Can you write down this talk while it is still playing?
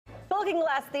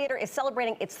Lookingglass Theater is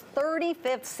celebrating its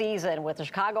 35th season with the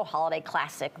Chicago holiday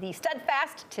classic, the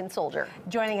Steadfast Tin Soldier.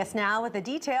 Joining us now with the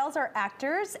details are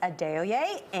actors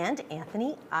Adeoye and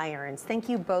Anthony Irons. Thank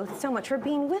you both so much for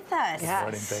being with us. Yes.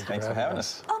 Morning, thanks for having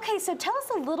us. Okay, so tell us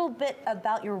a little bit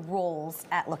about your roles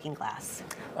at Lookingglass.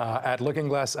 At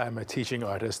Lookingglass, I'm a teaching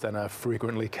artist and a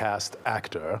frequently cast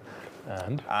actor.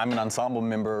 And I'm an ensemble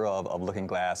member of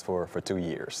Lookingglass for 2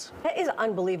 years. That is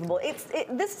unbelievable.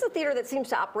 This is a theater that seems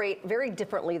to operate very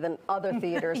differently than other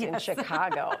theaters in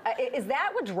Chicago. Is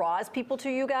that what draws people to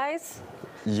you guys?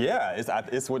 Yeah,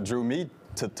 it's what drew me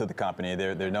to the company.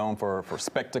 They're known for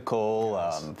spectacle,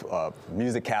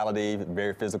 musicality,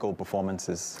 very physical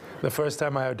performances. the first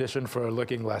time I auditioned for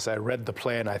Lookingglass, I read the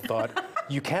play and I thought,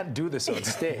 you can't do this on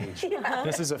stage. Yeah.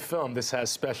 This is a film. This has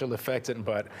special effects in,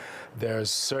 but there's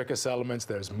circus elements,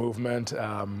 there's movement.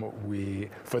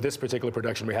 For this particular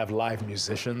production, we have live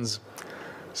musicians.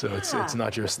 So it's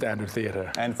not your standard theater.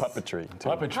 And puppetry, too.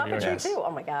 Puppetry, too.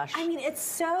 Oh, my gosh. I mean, it's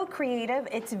so creative.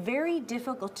 It's very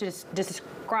difficult to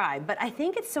describe, but I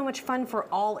think it's so much fun for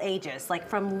all ages, like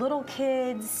from little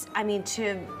kids, I mean,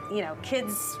 to, you know,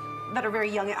 kids that are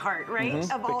very young at heart, right?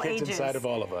 Mm-hmm. Of all the kids ages. inside of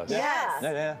all of us. Yes.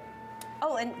 Yeah.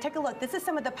 Oh, and take a look. This is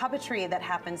some of the puppetry that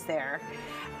happens there.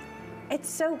 It's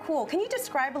so cool. Can you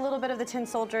describe a little bit of the Tin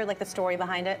Soldier, like the story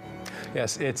behind it?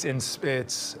 Yes, it's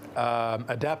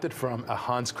adapted from a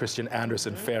Hans Christian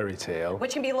Andersen fairy tale.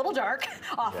 Which can be a little dark,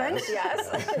 often. Yes.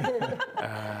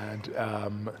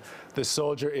 And the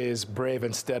soldier is brave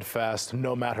and steadfast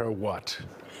no matter what.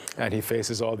 And he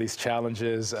faces all these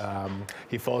challenges.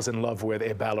 He falls in love with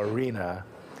a ballerina.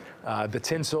 The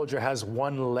Tin Soldier has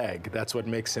one leg. That's what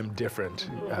makes him different.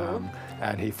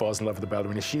 And he falls in love with the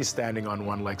ballerina. She's standing on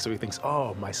one leg, so he thinks,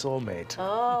 oh, my soulmate.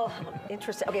 Oh,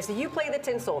 interesting. Okay, so you play the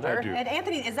Tin Soldier. I do. And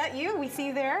Anthony, is that you? We see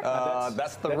you there?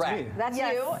 That's the rat. me. That's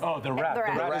Yes. you. Oh, the rat. The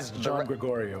The rat. rat is John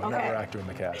Gregorio, another actor in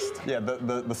the cast. Yeah,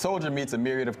 the soldier meets a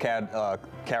myriad of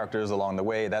characters along the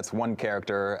way. That's one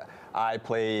character. I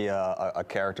play a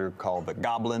character called the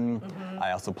Goblin.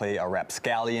 I also play a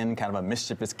rapscallion, kind of a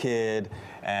mischievous kid,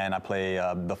 and I play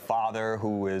the father,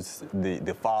 who is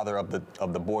the father of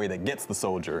the boy that gets the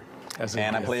soldier.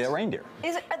 And I play a reindeer.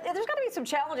 There's got to be some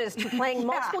challenges to playing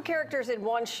multiple characters in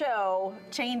one show.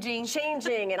 Changing.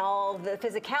 And all the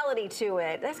physicality to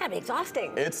it. That's got to be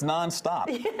exhausting. It's nonstop.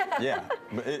 Yeah.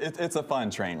 But it's a fun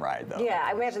train ride, though. Yeah,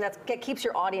 I imagine that keeps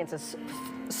your audiences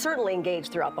certainly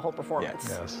engaged throughout the whole performance.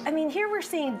 Yes. I mean, here we're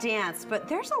seeing dance, but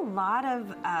there's a lot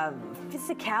of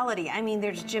physicality. I mean,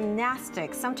 there's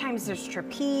gymnastics. Sometimes there's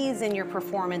trapeze in your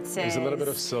performances. There's a little bit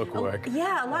of silk work.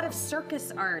 Yeah, a lot of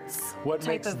circus arts. What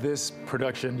makes this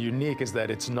production unique is that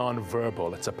it's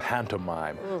non-verbal. It's a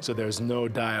pantomime. So there's no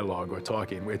dialogue or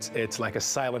talking. It's like a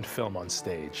silent film on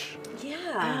stage. Yeah.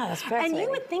 That's And fascinating. you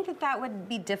would think that would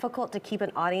be difficult to keep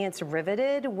an audience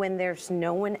riveted when there's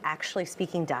no one actually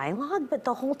speaking dialogue, but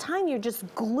the whole time you're just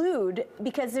glued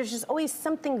because there's just always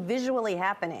something visually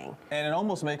happening. And it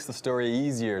almost makes the story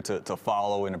easier to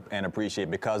follow and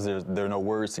appreciate because there are no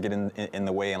words to get in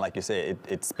the way. And like you say,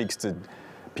 it speaks to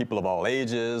people of all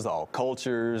ages, all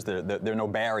cultures. There are no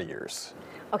barriers.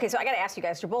 Okay, so I got to ask you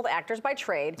guys, you're both actors by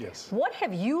trade. Yes. What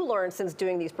have you learned since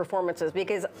doing these performances?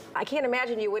 Because I can't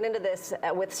imagine you went into this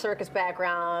with circus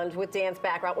background, with dance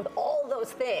background, with all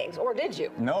those things, or did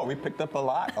you? No, we picked up a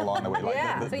lot along the way. Like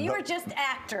Yeah. So you were just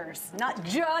actors, not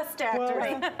just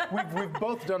actors. We've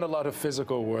both done a lot of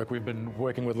physical work. We've been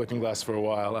working with Lookingglass for a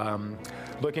while.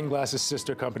 Lookingglass's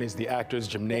sister company is the Actors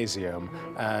Gymnasium,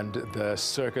 and the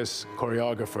circus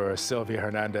choreographer, Sylvia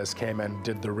Hernandez, came and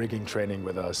did the rigging training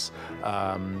with us.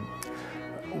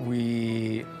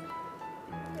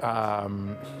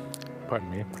 Pardon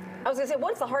me. I was going to say,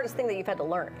 what's the hardest thing that you've had to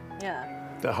learn? Yeah.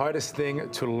 The hardest thing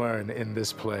to learn in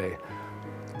this play,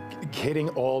 hitting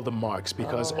all the marks,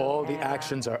 because all the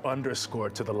actions are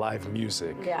underscored to the live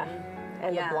music. Yeah.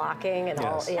 And the blocking and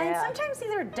all. Yes. Yeah. And sometimes these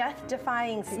are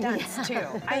death-defying stunts too.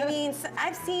 I mean,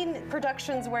 I've seen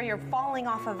productions where you're falling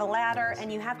off of a ladder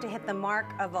and you have to hit the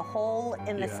mark of a hole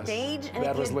in the stage, and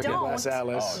that if was you don't, Lookingglass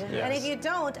Alice. and if you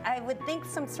don't, I would think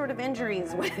some sort of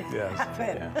injuries would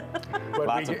happen. But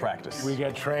Lots of practice. We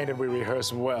get trained and we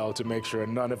rehearse well to make sure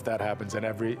none of that happens and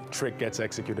every trick gets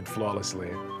executed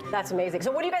flawlessly. That's amazing.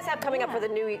 So what do you guys have coming up for the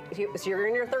new, so you're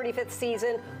in your 35th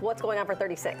season. What's going on for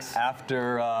 36?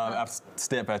 After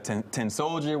Steadfast Tin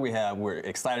Soldier, we're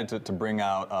excited to bring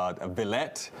out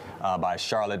Villette by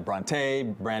Charlotte Bronte,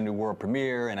 brand new world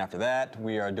premiere, and after that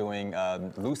we are doing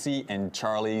Lucy and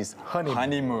Charlie's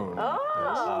Honeymoon.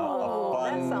 Oh,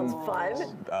 that sounds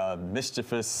fun.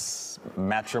 Mischievous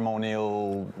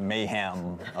matrimonial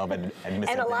mayhem of a And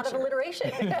a lot of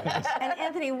alliteration. And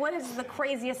Anthony, what is the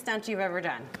craziest stunt you've ever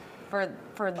done for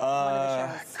one of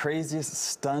the shows? Craziest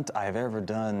stunt I've ever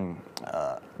done.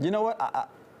 You know what?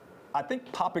 I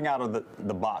think popping out of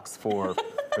the box for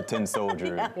Tin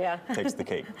Soldier takes the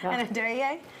cake. And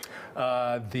Daria?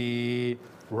 The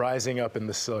rising up in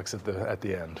the silks at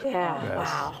the end. Yeah. Yes.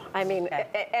 Wow. I mean,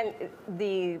 and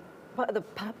the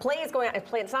play is going on.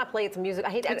 It's not a play. It's music. I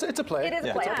hate that. It's a play. It is a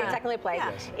Yeah, play. it's a Okay, play. technically a play.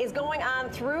 Yes. Is going on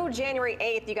through January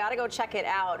 8th. You got to go check it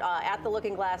out at the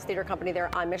Lookingglass Theater Company there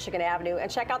on Michigan Avenue,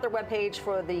 and check out their webpage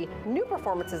for the new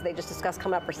performances they just discussed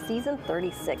coming up for season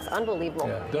 36. Unbelievable.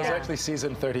 Yeah. There's actually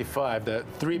season 35. The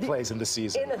 3 plays in the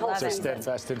season. In the whole so season.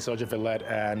 Steadfast, Tin Soldier, Villette,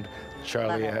 and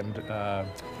Charlie and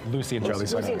Lucy and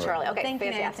Charlie's Lucy and Honeymoon. Charlie. Okay, Thank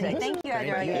you, fantastic. Anthony. Thank you,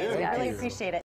 Daria. you. I really Yes. appreciate it.